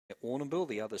Warrnambool,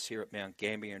 the others here at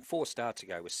Mt-Gambier, and 4 starts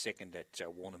ago was second at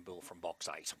Warrnambool from box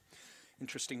 8.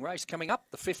 Interesting race coming up,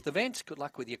 the 5th event. Good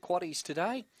luck with your quaddies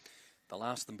today. The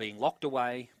last of them being locked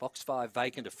away, box 5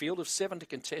 vacant, a field of 7 to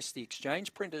contest the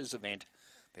Exchange Printers event.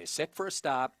 They're set for a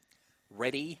start,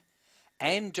 ready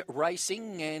and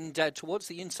racing, and towards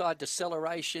the inside,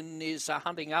 Deceleration is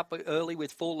hunting up early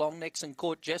with 4 long necks and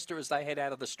Court Jester as they head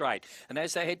out of the straight. And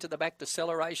as they head to the back,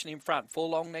 Deceleration in front, 4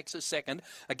 long necks a second.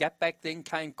 A gap back then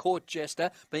came Court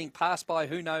Jester, being passed by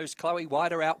Who Knows Chloe,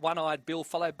 wider out One-Eyed Bill,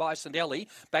 followed by St Ellie.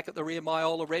 Back at the rear,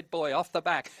 Myola Red Boy off the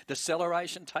back.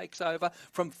 Deceleration takes over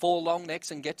from 4 long necks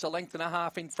and gets a length and a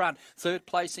half in front. Third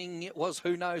placing was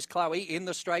Who Knows Chloe in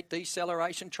the straight.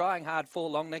 Deceleration trying hard, 4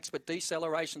 long necks, but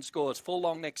Deceleration scores. 4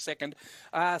 long necks second.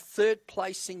 Third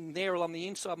placing there along the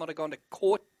inside might have gone to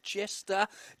Court Jester,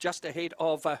 just ahead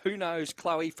of Who Knows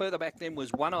Chloe. Further back then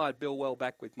was One-Eyed Bill, well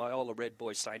back with Myola Red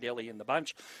Boy, St Ellie in the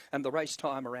bunch, and the race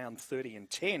time around 30 and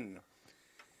 10.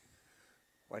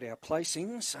 Wait our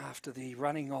placings after the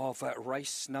running of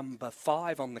race number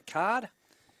 5 on the card.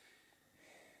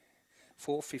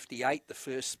 4:58 the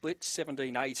first split,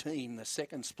 17:18 the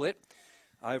second split.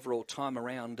 Overall time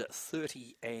around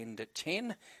 30 and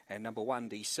 10. And number 1,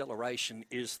 Deceleration,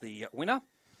 is the winner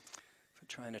for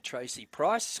trainer Tracy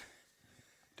Price.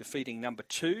 Defeating number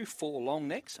 2, 4 long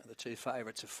necks. So the 2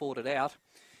 favourites have fought it out.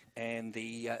 And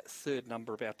the third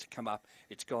number about to come up,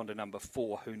 it's gone to number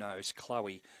 4, Who Knows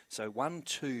Chloe. So 1,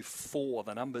 2, 4,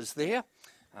 the numbers there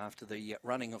after the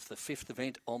running of the 5th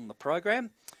event on the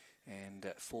program.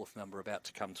 And 4th number about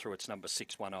to come through, it's number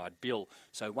 6, One-Eyed Bill.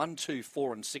 So 1, 2,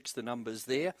 4 and 6, the numbers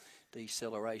there.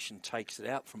 Deceleration takes it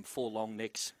out from 4 long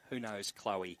necks, Who Knows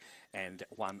Chloe and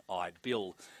One-Eyed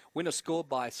Bill. Winner scored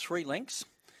by 3 lengths,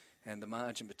 and the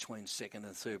margin between second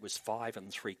and third was 5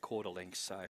 3/4 lengths. So